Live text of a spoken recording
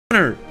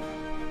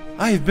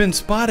I have been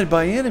spotted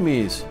by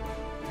enemies.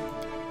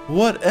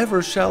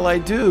 Whatever shall I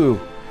do?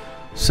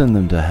 Send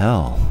them to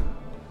hell.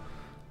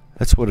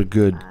 That's what a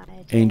good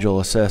angel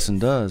assassin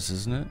does,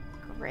 isn't it?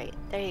 Great.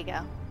 There you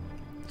go.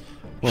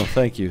 Well,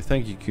 thank you.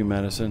 Thank you, Q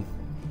Madison.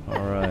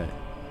 All right.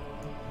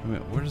 I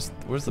mean,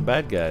 where's the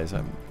bad guys?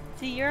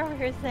 See, you're over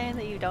here saying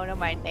that you don't know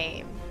my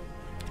name.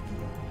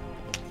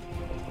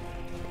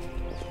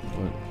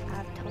 What?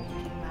 I've told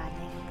you my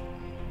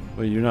name.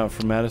 Well, you're not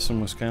from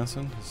Madison,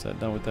 Wisconsin? Is that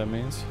not what that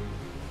means?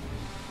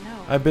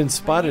 No. I've been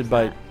spotted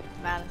by...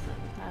 Madison.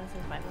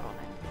 Madison's my middle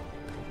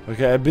name.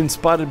 Okay, I've been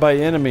spotted by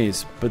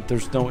enemies, but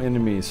there's no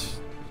enemies.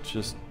 It's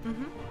just...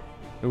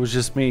 It was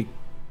just me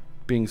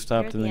being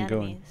stopped and then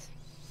going.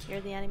 You're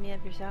the enemy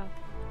of yourself.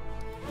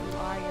 You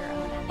are your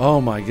own enemy.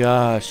 Oh my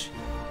gosh.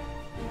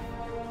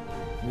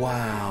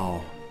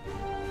 Wow.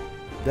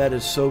 That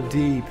is so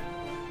deep.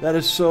 That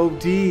is so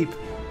deep.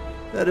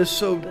 That is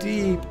so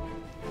deep.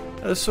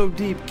 That is so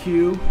deep,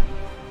 Q.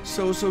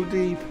 So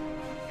deep.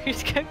 You're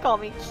just gonna call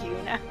me Q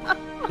now.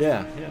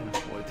 Yeah.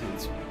 Well,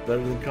 it's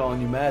better than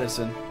calling you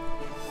Madison.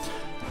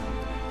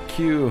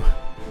 Q.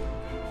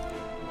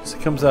 So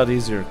it comes out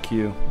easier,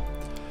 Q.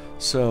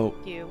 So,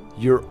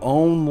 your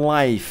own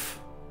life,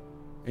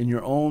 in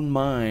your own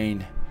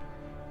mind,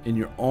 in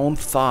your own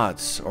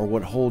thoughts are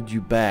what hold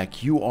you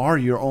back. You are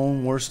your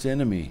own worst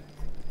enemy.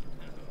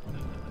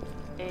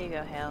 There you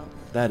go, Hale.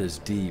 That is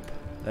deep.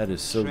 That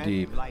is so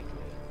deep.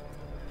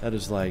 That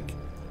is like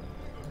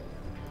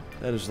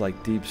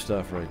deep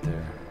stuff right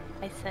there.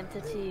 I sent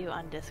it to you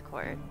on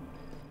Discord.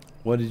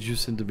 What did you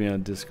send to me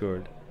on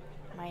Discord?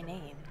 My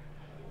name.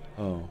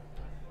 Oh.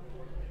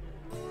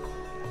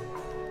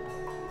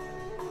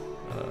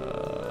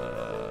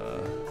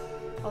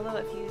 Although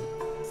if you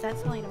sent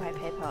something to my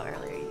PayPal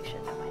earlier, you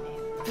should know my name.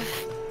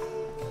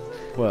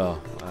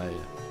 Well,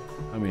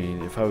 I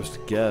mean, if I was to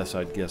guess,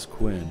 I'd guess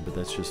Quinn, but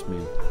that's just me.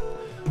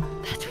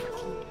 That's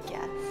what you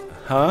guess.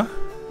 Huh?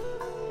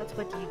 That's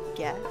what you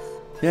guess.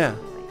 Yeah.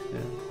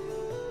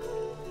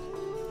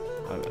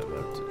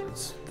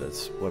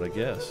 That's what I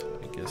guess.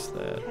 I guess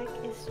that.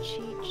 What the heck is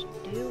Cheech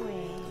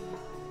doing?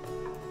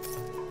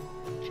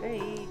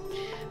 Cheech.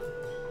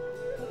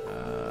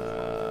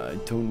 I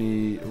don't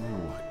need.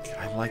 Ooh,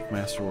 I like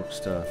masterwork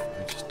stuff.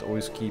 I just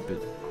always keep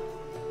it.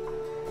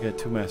 I got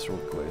 2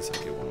 masterwork blades. I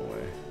get one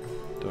away.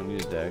 Don't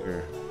need a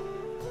dagger.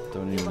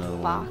 Don't need another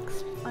one.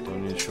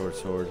 Don't need a short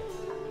sword.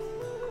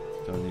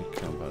 Don't need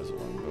composite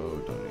longbow.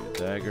 Don't need a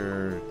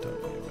dagger.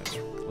 Don't need a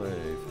masterwork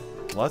glaive.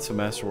 Lots of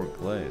masterwork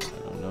glaives.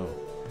 I don't know.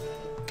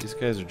 These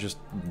guys are just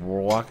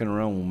walking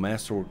around with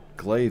masterwork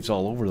glaives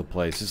all over the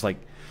place. It's like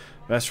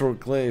masterwork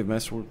glaive,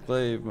 masterwork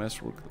glaive,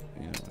 masterwork.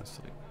 You know, it's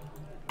like.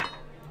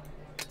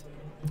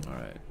 All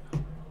right.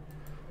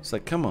 It's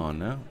like, come on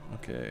now.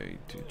 Okay,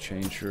 do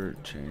chain shirt,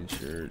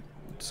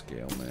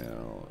 scale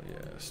mail.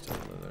 Yeah, still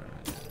leather.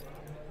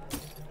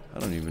 I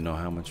don't even know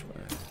how much.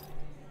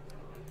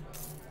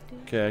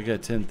 Okay, I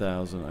got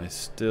 10,000. I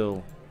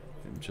still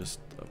am just.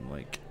 I'm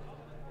like.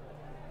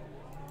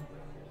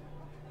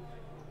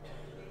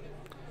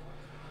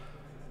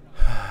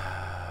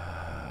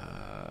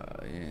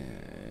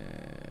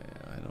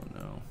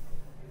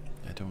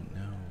 I don't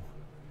know.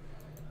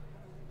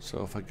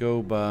 So if I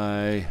go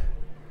by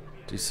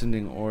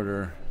descending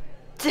order.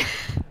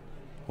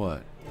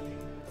 What?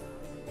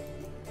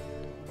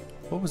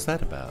 What was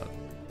that about?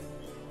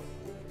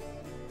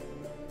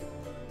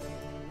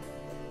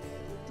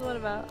 What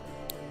about?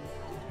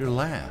 Your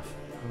laugh.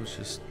 It was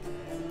just...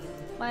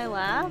 My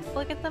laugh?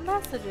 Look at the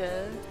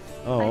messages.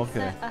 Oh, I okay.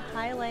 sent a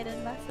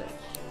highlighted message.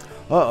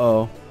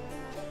 Uh-oh.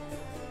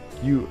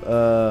 You,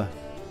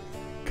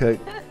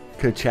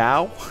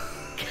 ka-chow?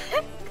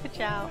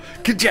 Ka-chow.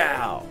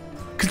 Ka-chow!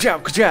 Ka-chow,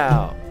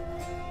 ka-chow!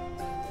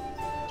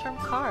 It's from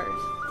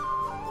Cars.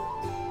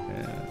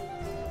 Yeah.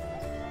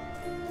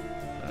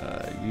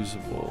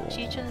 Usable.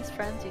 Cheech and his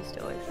friends used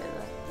to always say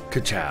that.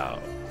 Ka-chow.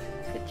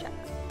 Ka-chow.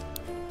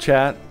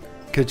 Chat,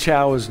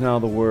 ka-chow is now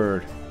the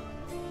word.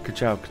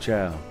 Ka-chow,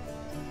 ka-chow.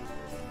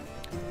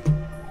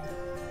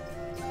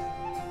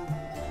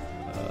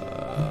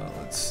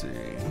 Let's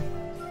see.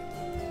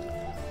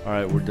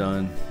 Alright, we're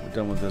done. We're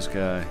done with this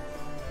guy.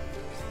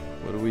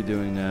 What are we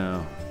doing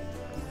now?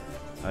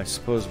 I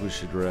suppose we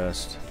should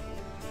rest.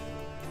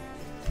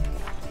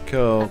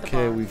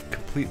 Okay, we've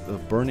completed the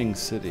burning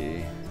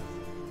city.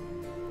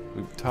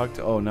 We've talked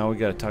to, oh, now we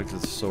gotta talk to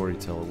the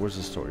storyteller. Where's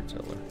the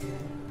storyteller?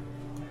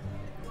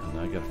 And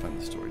I gotta find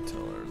the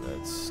storyteller.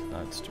 That's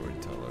not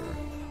storyteller.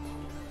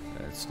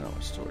 That's not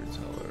a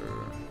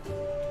storyteller.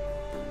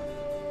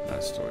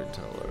 Not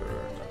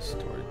storyteller. Not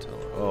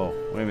storyteller. Oh,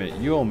 wait a minute.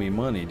 You owe me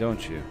money,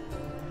 don't you?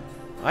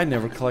 I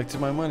never collected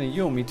my money.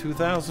 You owe me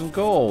 2,000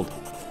 gold.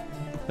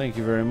 Thank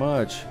you very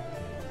much.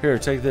 Here,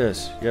 take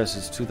this. Yes,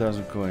 it's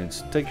 2,000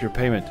 coins. Take your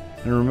payment.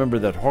 And remember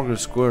that Horger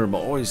Squirm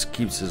always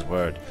keeps his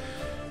word.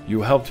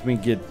 You helped me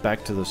get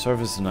back to the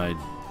surface, and I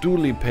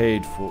duly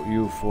paid for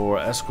you for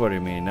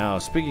escorting me. Now,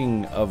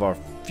 speaking of our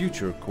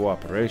future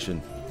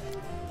cooperation,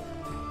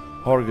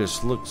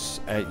 Horgus looks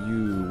at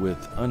you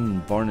with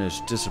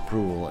unvarnished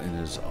disapproval in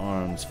his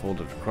arms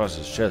folded across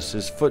his chest,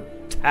 his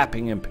foot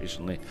tapping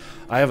impatiently.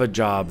 I have a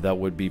job that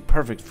would be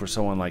perfect for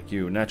someone like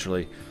you.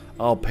 Naturally,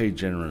 I'll pay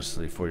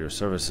generously for your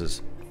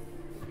services.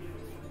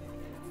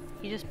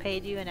 He just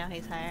paid you and now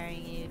he's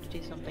hiring you to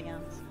do something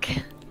else.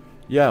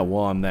 Yeah,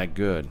 well, I'm that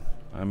good.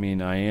 I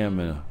mean, I am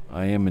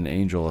an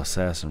angel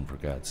assassin, for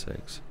God's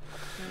sakes.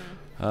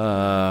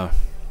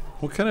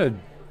 What kind of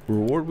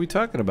reward are we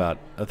talking about?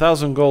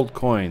 1,000 gold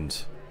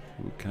coins.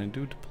 Ooh, can I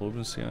do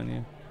diplomacy on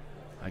you?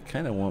 I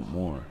kind of want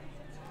more.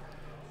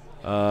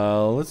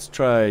 Let's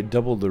try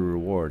double the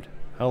reward.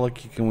 How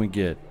lucky can we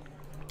get?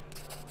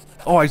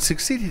 Oh, I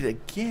succeeded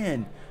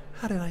again.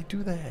 How did I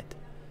do that?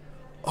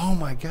 Oh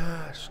my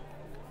gosh.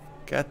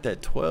 Got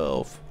that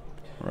 12.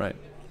 All right.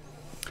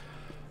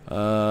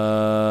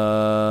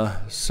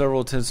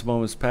 Several tense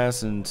moments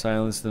pass in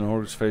silence, then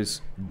Horgus'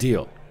 face.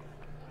 Deal.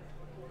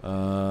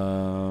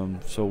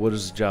 So what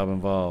does the job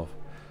involve?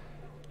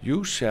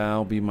 You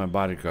shall be my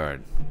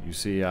bodyguard. You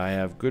see, I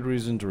have good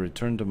reason to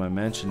return to my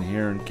mansion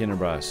here in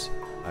Kinabras.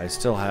 I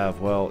still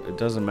have, well, it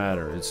doesn't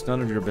matter. It's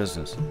none of your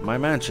business. My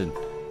mansion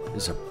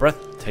is a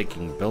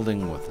breathtaking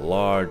building with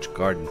large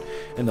garden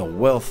in the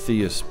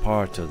wealthiest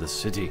part of the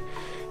city.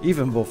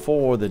 Even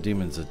before the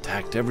demons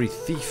attacked, every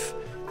thief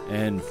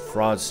and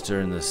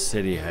fraudster in the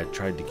city had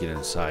tried to get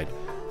inside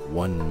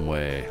one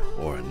way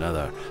or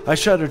another. I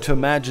shudder to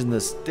imagine the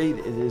state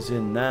it is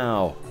in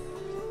now.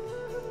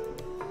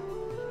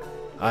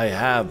 I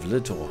have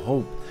little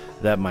hope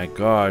that my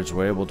guards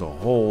were able to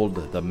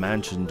hold the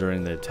mansion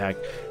during the attack,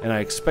 and I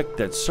expect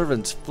that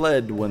servants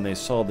fled when they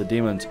saw the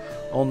demons.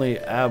 Only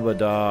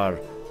Abadar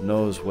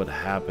knows what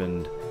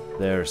happened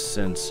there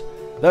since.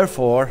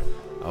 Therefore,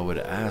 I would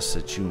ask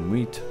that you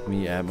meet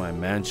me at my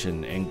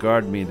mansion and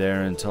guard me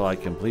there until I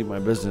complete my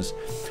business.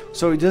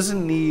 So he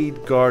doesn't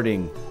need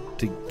guarding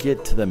to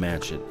get to the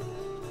mansion,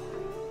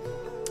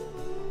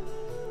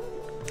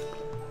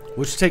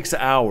 which takes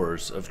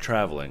hours of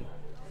traveling,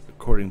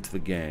 according to the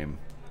game.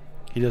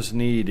 He doesn't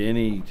need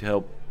any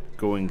help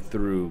going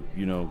through,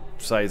 you know,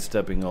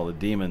 sidestepping all the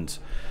demons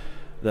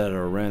that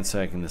are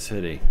ransacking the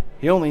city.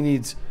 He only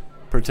needs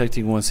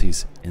protecting once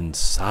he's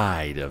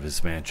inside of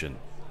his mansion.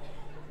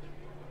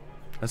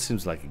 That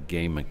seems like a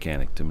game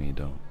mechanic to me,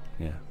 don't?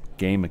 Yeah,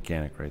 game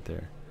mechanic right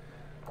there.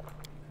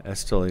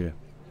 That's still here.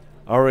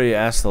 I already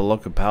asked the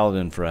local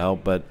paladin for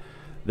help, but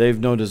they've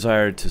no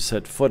desire to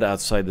set foot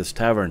outside this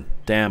tavern.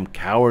 Damn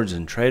cowards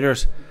and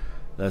traitors.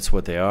 That's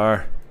what they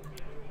are.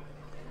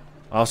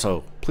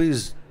 Also,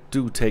 please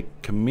do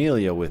take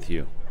Camellia with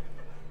you.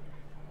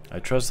 I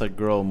trust that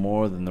girl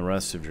more than the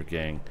rest of your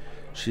gang.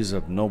 She's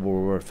of noble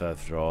worth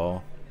after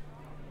all.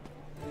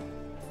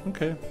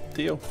 Okay,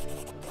 deal.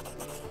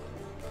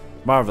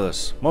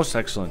 Marvelous. Most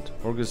excellent.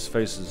 Horgus'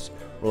 face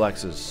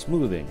relaxes,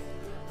 smoothing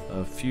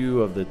a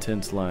few of the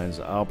tense lines.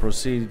 I'll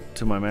proceed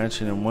to my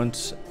mansion at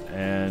once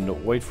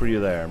and wait for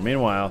you there.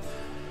 Meanwhile,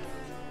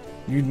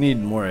 you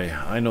needn't worry.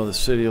 I know the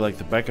city like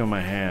the back of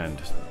my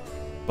hand.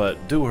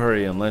 But do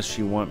hurry unless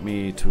you want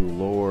me to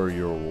lower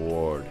your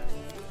reward.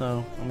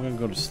 No, I'm going to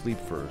go to sleep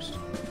first.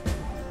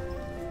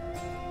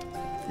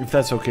 If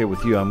that's okay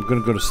with you, I'm going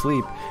to go to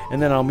sleep,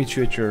 and then I'll meet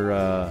you at your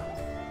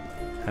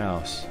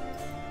house.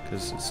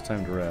 Because it's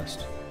time to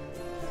rest.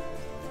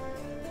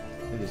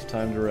 It is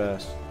time to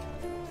rest.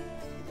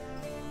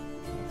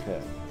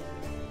 Okay.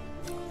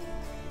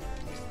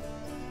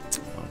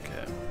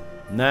 Okay.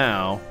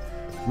 Now,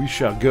 we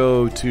shall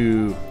go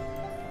to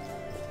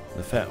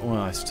the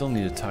well, I still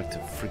need to talk to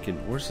freaking...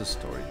 Where's the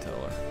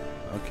storyteller?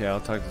 Okay, I'll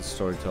talk to the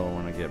storyteller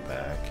when I get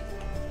back.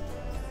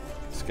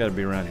 It's got to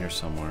be around here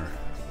somewhere.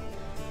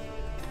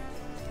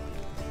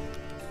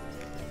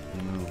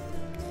 No.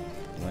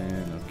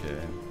 Land, okay.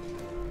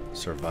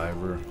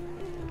 Survivor.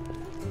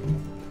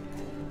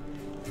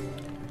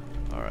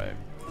 Alright,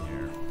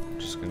 here. I'm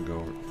just gonna go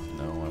over.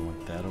 No, I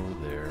want that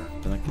over there.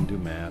 Then I can do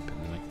map,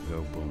 and then I can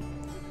go boom.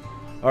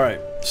 Alright,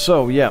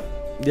 so yeah.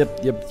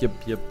 Yep.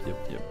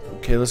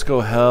 Okay, let's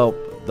go help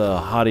the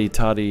hottie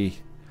toddy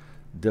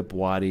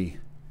dipwadi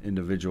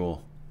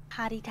individual.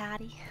 Hottie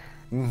toddy.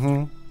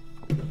 Mm-hmm.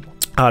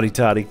 Hottie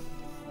toddy.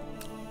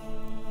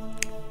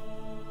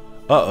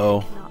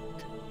 Uh-oh. Not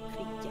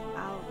figure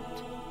out what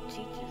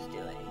teacher's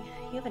doing.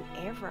 You have an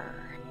error.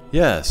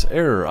 Yes,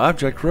 error.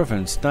 Object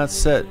reference not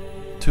set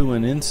to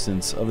an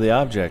instance of the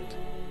object.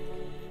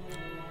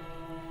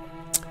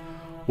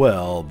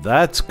 Well,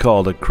 that's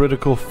called a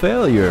critical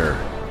failure.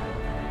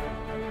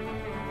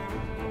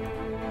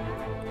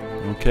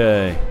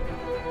 Okay.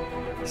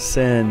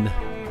 Send.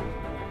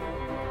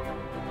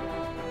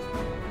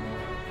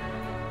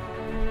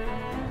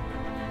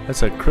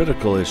 That's a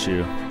critical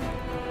issue.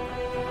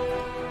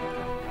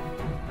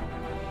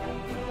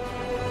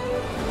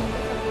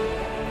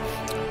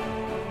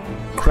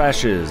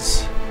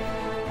 Crashes.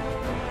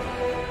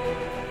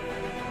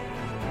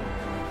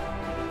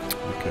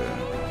 Okay.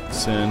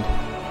 Send.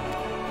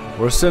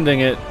 We're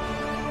sending it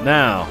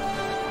now.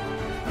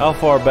 How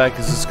far back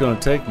is this going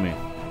to take me?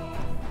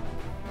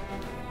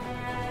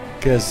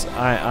 Because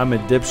I'm a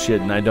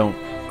dipshit and I don't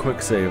quick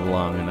save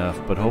long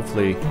enough, but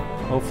hopefully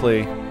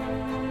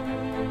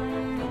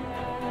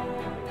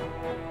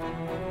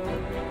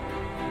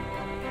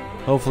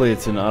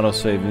it's an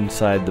autosave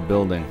inside the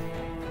building.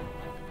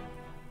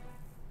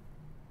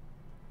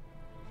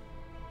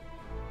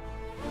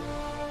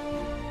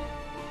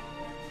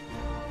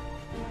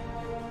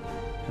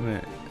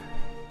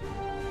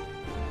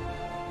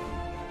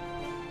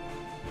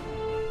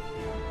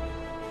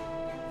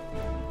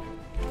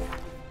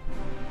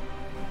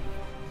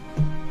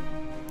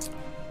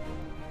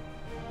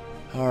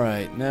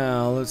 Alright,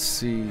 now let's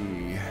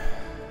see.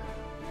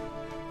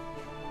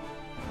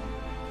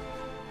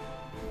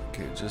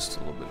 Okay, just a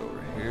little bit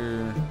over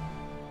here.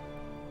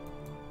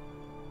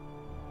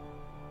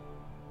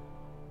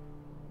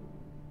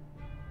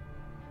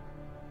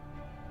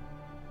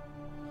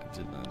 I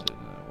did not, whatever.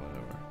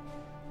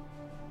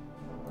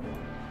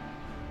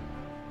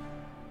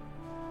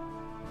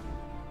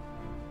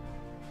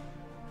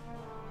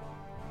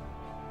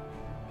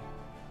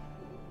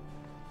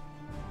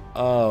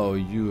 Oh,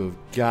 you have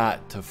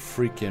got to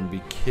freaking be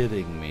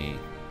kidding me.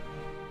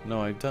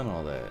 No, I've done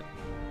all that.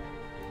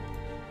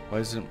 Why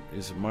is it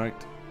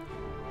marked?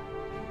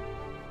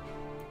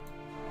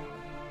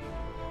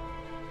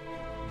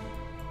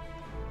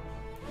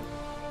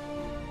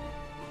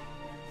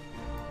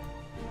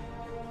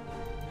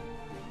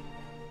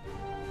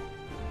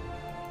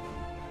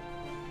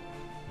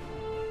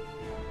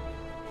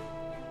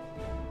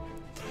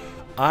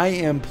 I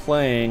am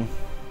playing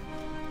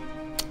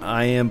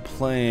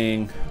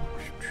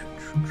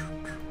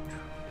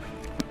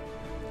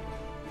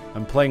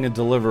a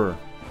deliverer.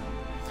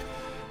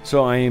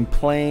 So I am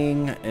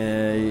playing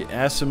a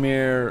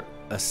Aasimar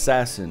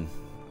assassin,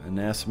 an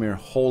Aasimar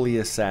holy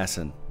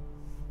assassin.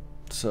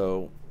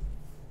 So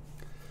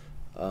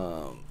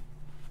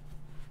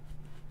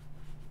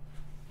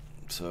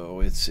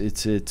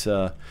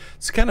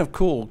it's kind of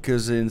cool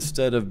because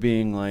instead of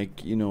being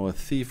like, you know, a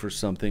thief or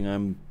something,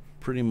 I'm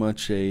pretty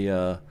much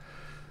an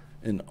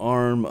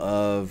arm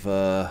of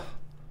a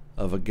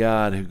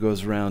god who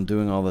goes around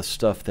doing all the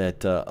stuff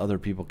that other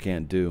people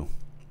can't do.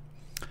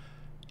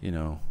 You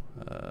know,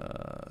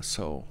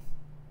 so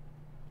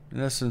in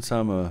essence,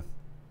 I'm a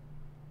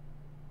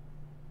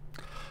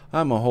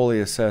holy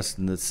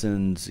assassin that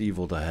sends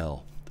evil to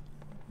hell.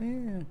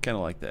 Kind of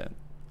like that.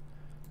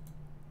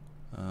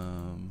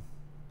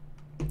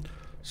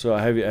 So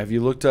have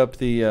you looked up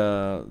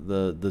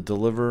the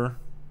deliverer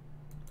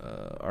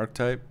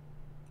archetype?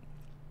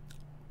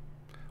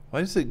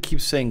 Why does it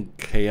keep saying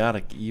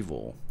chaotic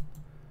evil?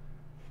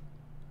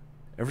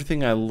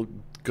 Everything I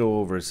go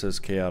over, it says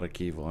chaotic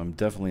evil. I'm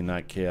definitely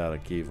not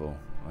chaotic evil.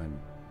 I'm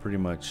pretty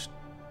much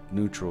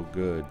neutral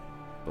good,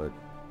 but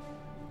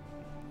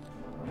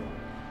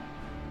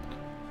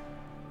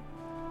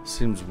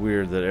seems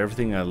weird that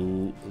everything I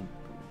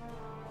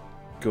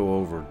go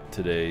over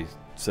today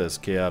says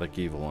chaotic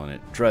evil on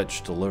it.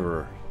 Dretch,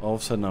 deliverer. All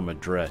of a sudden I'm a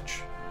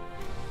dretch.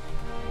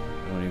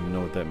 I don't even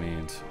know what that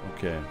means.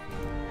 Okay.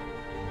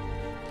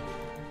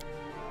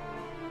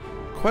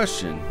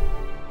 Question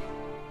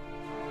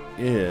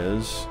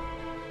is,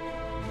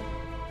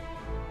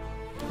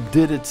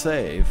 did it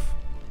save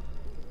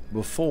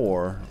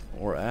before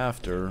or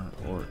after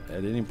or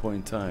at any point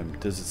in time?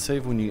 Does it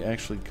save when you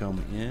actually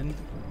come in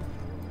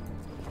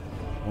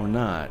or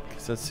not?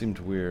 Because that seemed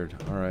weird.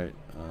 Alright,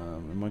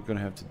 am I going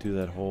to have to do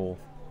that whole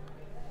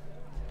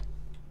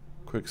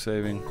quick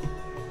saving?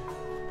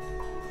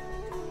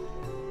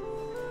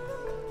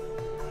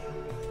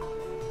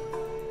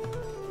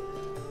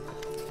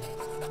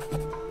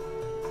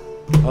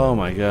 Oh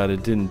my god,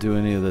 it didn't do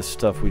any of the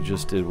stuff we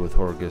just did with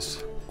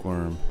Horgus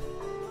Quorum.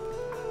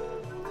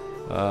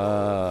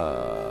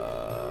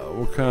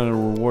 What kind of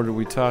reward are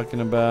we talking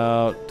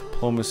about?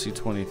 Diplomacy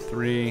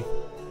 23.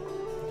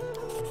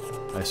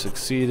 I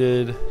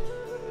succeeded.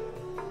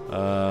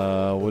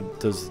 What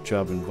does the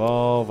job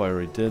involve? I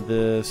already did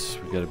this.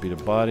 We gotta beat a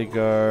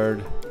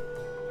bodyguard.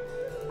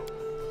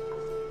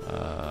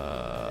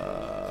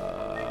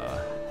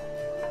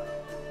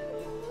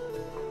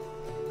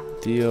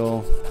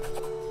 Deal.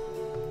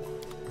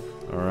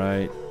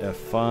 Alright,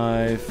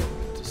 F5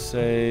 to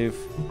save.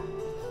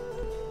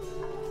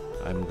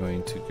 I'm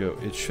going to go.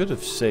 It should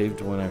have saved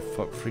when I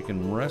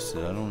freaking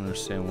rested. I don't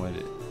understand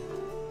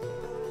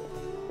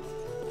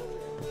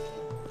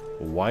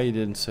why it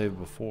didn't save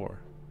before.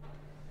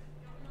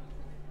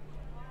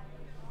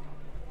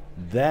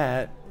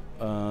 That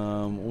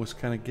was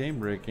kind of game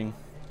breaking.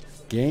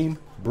 Game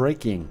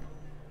breaking,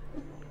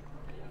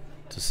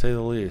 to say the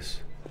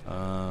least.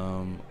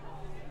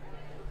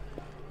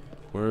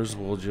 Where's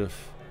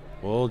Woljif?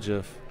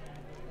 Woljif.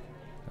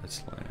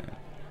 That's land.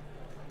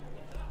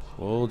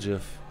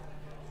 Woljif.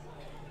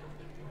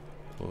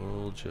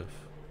 Woljif.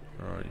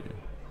 Where are you?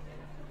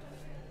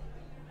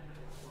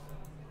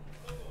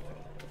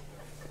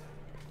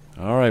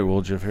 Alright,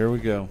 Woljif, here we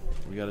go.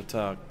 We gotta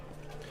talk.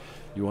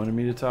 You wanted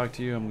me to talk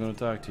to you? I'm gonna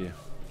talk to you.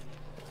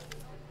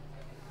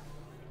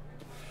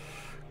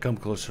 Come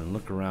closer and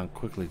look around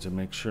quickly to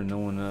make sure no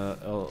one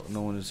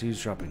is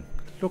eavesdropping.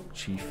 Look,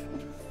 Chief,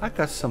 I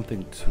got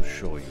something to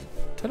show you.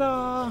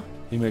 Ta-da!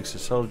 He makes a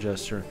subtle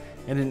gesture,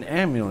 and an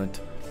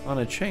amulet on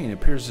a chain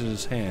appears in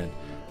his hand.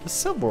 A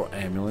silver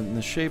amulet in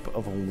the shape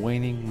of a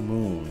waning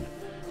moon,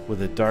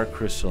 with a dark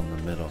crystal in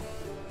the middle.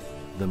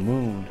 The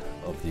moon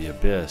of the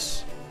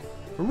abyss.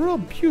 A real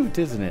beaut,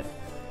 isn't it?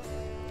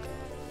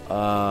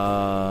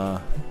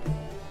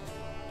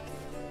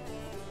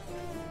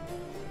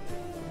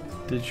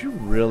 Did you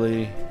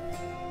really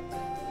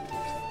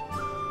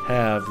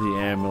have the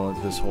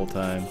amulet this whole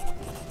time?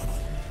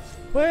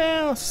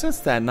 Well, since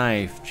that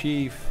knife,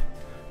 Chief,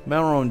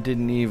 Melron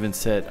didn't even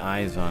set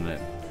eyes on it.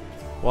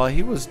 While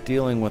he was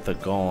dealing with the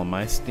golem,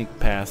 I sneaked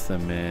past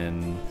them,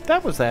 and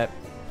that was that.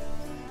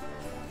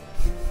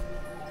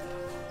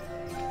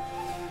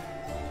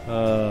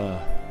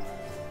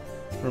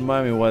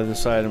 Remind me why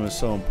this item is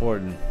so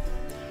important.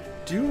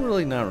 Do you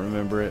really not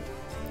remember it?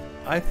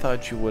 I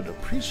thought you would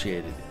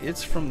appreciate it.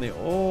 It's from the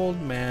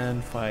old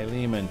man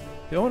Philemon,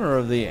 the owner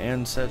of the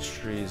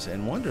Ancestries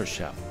and Wonder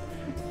Shop.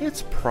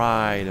 It's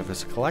pride of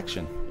his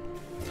collection.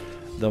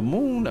 The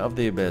Moon of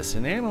the Abyss,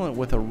 an amulet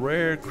with a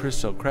rare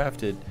crystal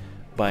crafted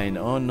by an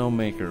unknown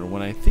maker.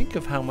 When I think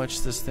of how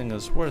much this thing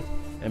is worth,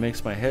 it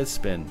makes my head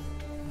spin.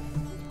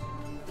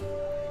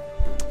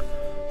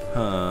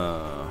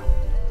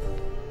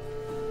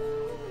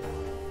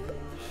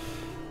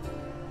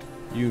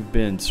 You've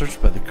been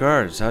searched by the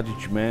guards. How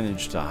did you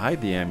manage to hide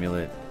the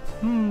amulet?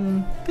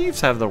 Thieves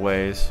have their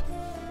ways.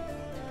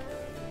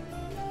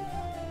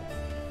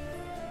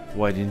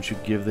 Why didn't you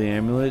give the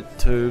amulet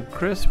to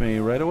Chris me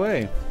right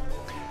away?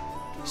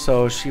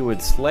 So she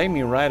would slay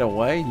me right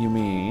away, you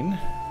mean?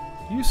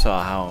 You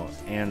saw how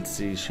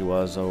antsy she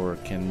was over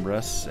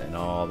Kinbrus and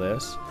all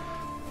this.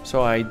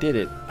 So I did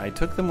it. I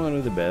took the Moon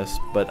of the Abyss,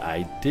 but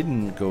I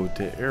didn't go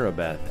to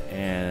Erebeth,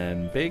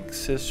 and Big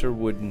Sister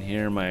wouldn't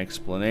hear my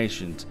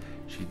explanations.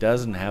 She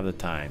doesn't have the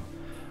time.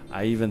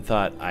 I even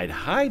thought I'd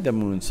hide the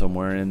moon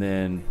somewhere, and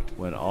then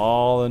when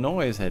all the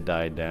noise had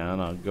died down,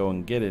 I'll go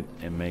and get it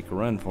and make a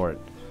run for it.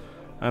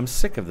 I'm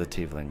sick of the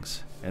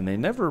tieflings, and they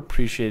never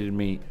appreciated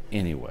me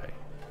anyway.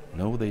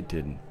 No, they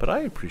didn't, but I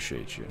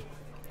appreciate you.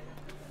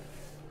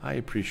 I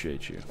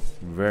appreciate you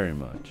very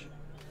much.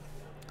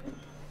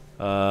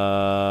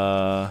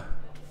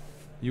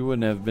 You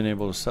wouldn't have been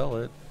able to sell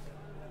it.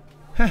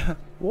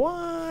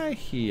 Why,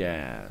 he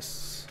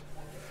asks.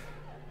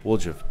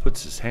 Woljif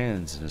puts his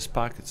hands in his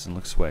pockets and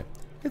looks away.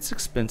 It's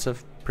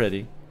expensive,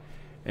 pretty,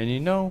 and you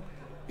know,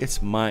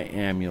 it's my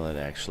amulet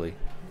actually.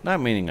 Not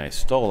meaning I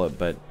stole it,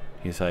 but,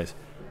 he sighs,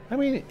 I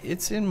mean,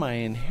 it's in my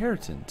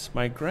inheritance.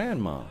 My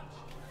grandma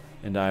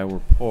and I were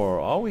poor.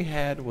 All we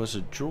had was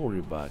a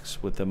jewelry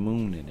box with a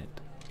moon in it.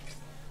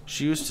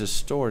 She used to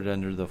store it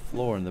under the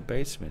floor in the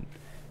basement,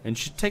 and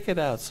she'd take it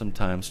out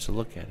sometimes to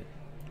look at it.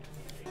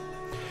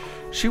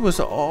 She was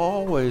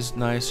always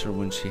nicer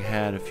when she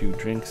had a few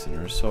drinks in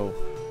her, so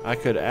I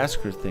could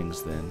ask her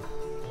things then.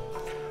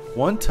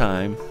 One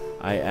time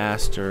I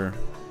asked her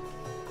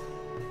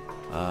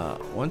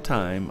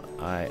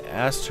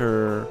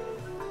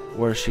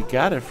where she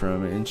got it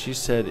from, and she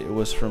said it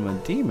was from a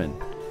demon.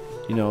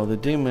 You know, the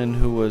demon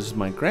who was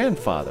my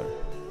grandfather.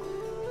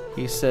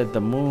 He said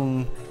the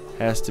moon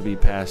has to be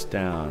passed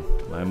down.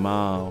 My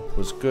ma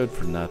was good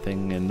for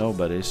nothing and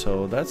nobody,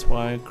 so that's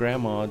why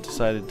Grandma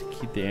decided to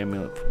keep the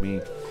amulet for me.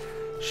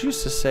 She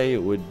used to say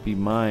it would be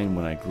mine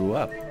when I grew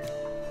up.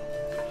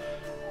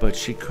 But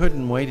she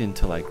couldn't wait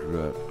until I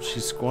grew up. She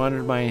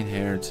squandered my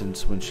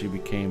inheritance when she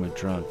became a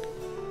drunk.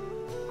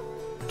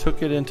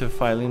 Took it into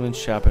Philemon's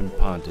shop and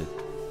pawned it.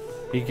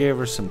 He gave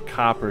her some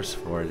coppers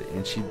for it,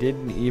 and she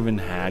didn't even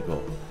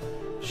haggle.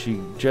 She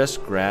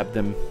just grabbed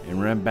them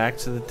and ran back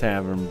to the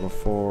tavern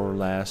before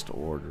last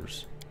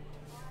orders.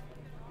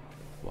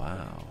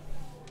 Wow.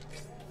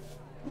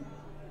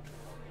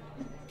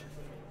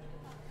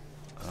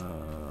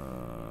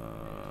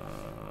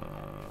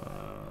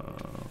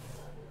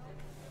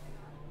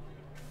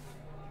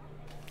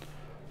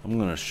 I'm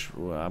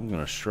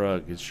gonna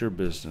shrug. It's your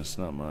business,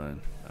 not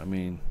mine. I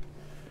mean,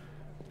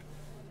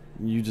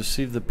 you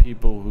deceive the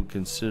people who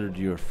considered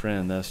you a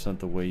friend. That's not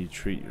the way you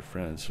treat your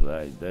friends.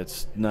 So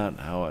that's not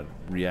how I'd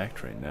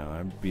react right now.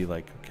 I'd be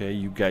like, okay,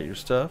 you got your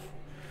stuff.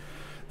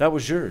 That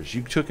was yours.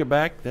 You took it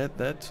back.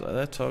 That's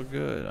all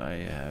good.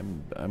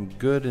 I'm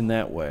good in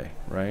that way,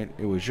 right?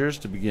 It was yours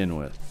to begin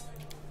with.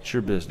 It's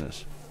your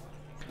business.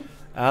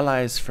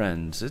 Allies,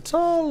 friends, it's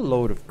all a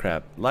load of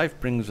crap. Life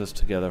brings us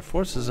together,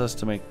 forces us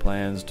to make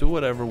plans, do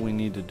whatever we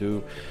need to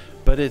do,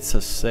 but it's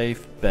a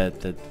safe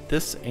bet that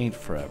this ain't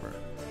forever.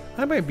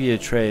 I might be a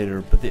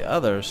traitor, but the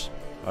others,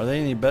 are they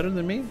any better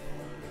than me?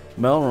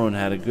 Melron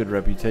had a good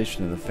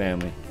reputation in the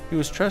family. He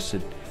was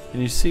trusted,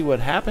 and you see what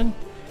happened?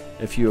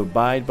 If you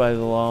abide by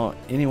the law,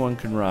 anyone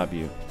can rob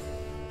you.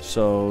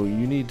 So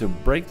you need to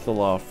break the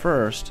law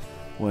first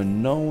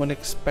when no one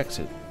expects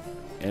it,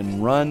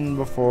 and run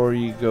before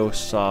you go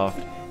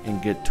soft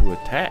and get too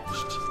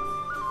attached.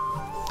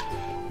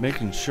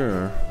 Making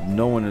sure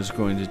no one is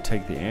going to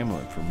take the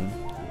amulet from him,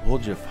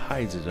 Woljif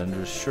hides it under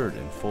his shirt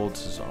and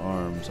folds his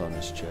arms on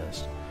his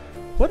chest.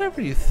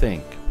 Whatever you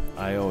think,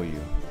 I owe you.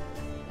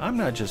 I'm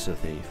not just a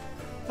thief.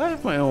 I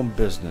have my own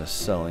business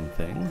selling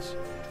things.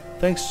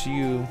 Thanks to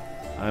you,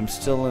 I'm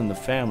still in the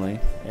family,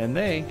 and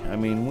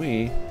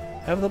we,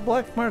 have the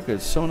black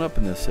market sewn up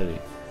in this city.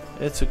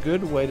 It's a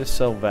good way to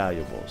sell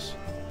valuables.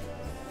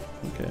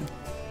 Okay.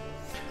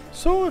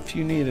 So if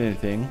you need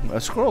anything,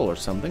 a scroll or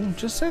something,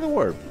 just say the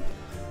word.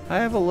 I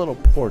have a little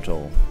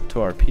portal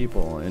to our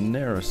people in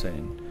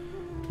Narasane.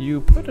 You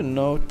put a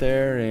note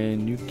there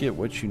and you get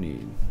what you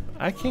need.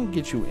 I can't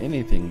get you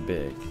anything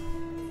big.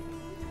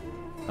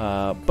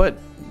 But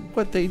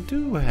what they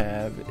do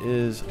have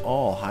is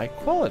all high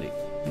quality.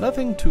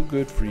 Nothing too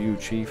good for you,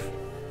 Chief.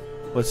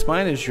 What's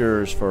mine is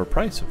yours for a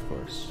price, of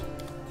course.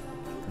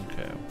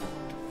 Okay.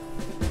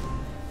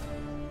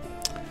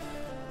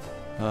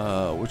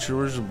 Which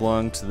originally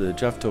belonged to the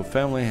Jeffto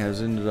family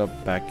has ended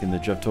up back in the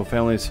Jeffto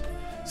family's.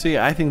 See,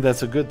 I think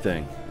that's a good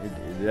thing.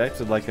 It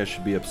acted like I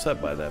should be upset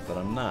by that, but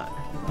I'm not.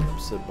 I'm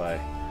upset by...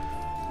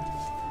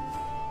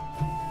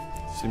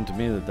 It seemed to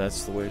me that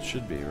that's the way it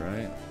should be,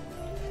 right?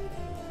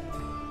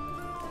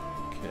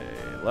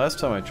 Okay, last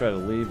time I tried to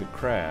leave, it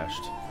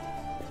crashed.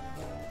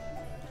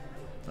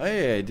 Oh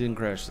yeah, it didn't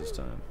crash this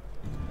time.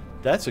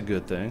 That's a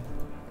good thing.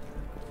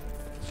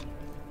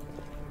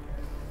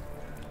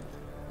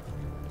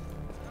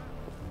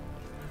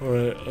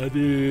 Alright, I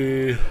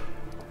need...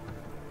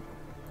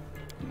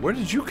 Where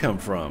did you come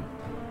from?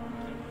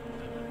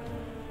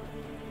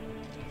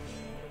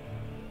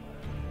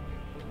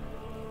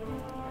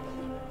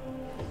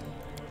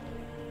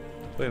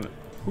 Wait a minute.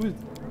 Who is...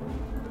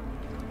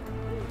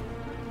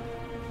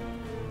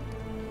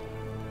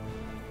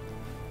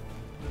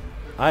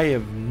 I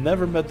have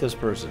never met this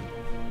person.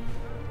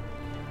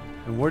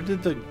 And where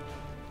did the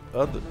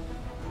other...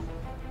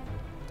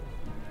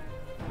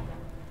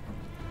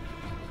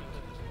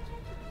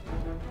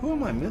 Who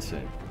am I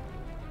missing?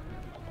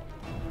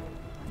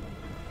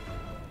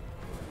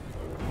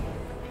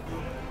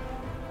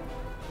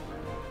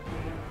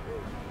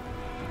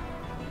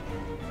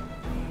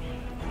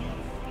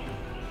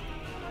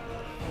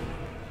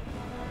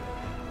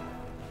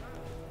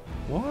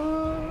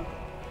 What?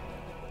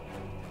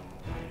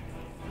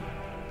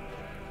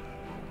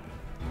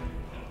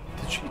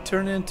 Did she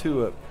turn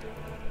into a...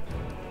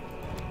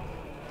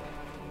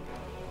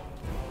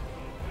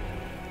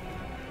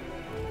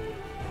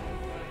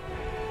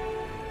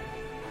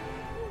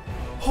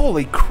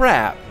 Holy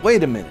crap!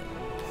 Wait a minute.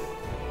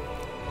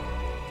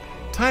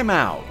 Time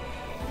out.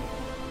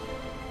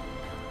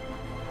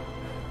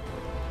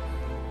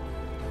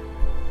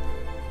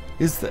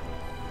 Is that...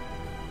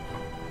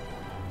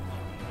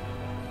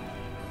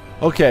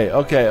 Okay,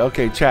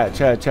 chat,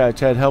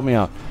 help me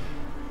out.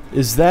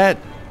 Is that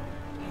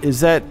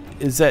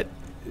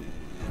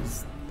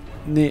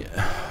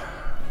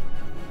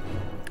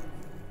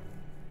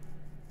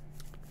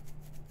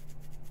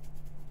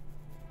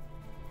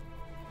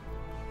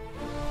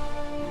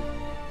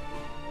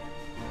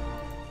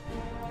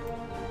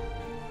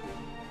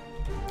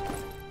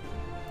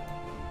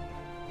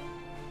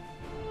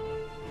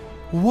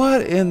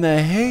what in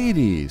the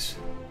Hades?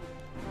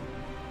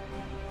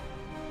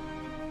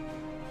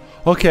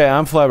 Okay,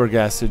 I'm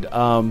flabbergasted.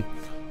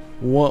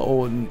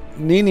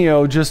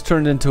 Nino just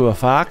turned into a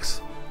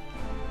fox?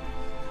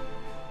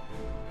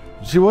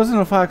 She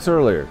wasn't a fox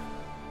earlier.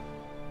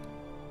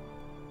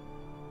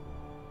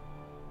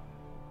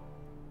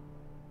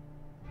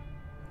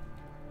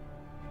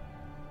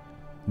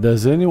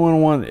 Does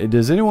anyone in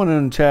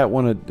the chat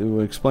want to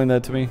explain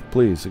that to me?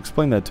 Please,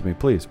 explain that to me.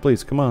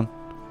 Please, come on.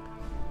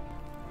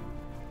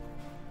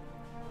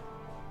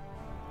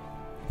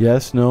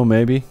 Yes, no,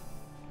 maybe.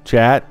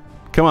 Chat?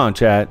 Come on,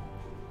 chat.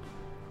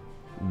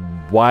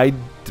 Why?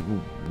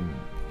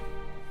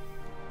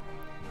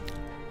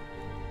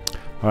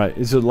 All right,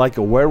 is it like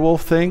a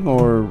werewolf thing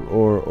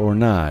or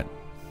not?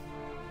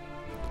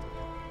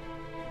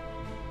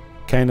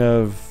 Kind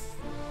of.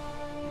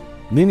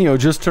 Nino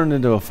just turned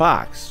into a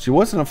fox. She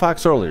wasn't a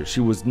fox earlier.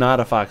 She was not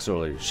a fox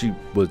earlier. She's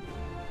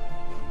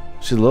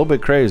a little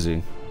bit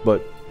crazy,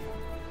 but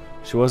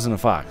she wasn't a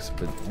fox.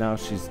 But now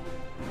she's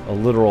a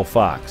literal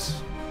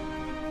fox.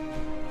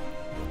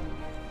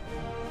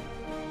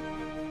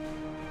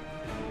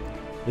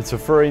 It's a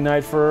furry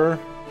night for her?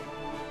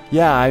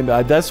 Yeah,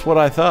 I that's what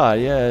I thought.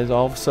 Yeah,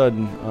 all of a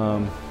sudden,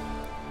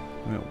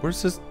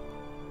 where's this?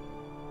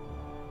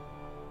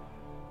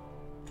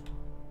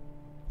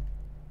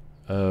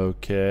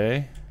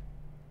 Okay.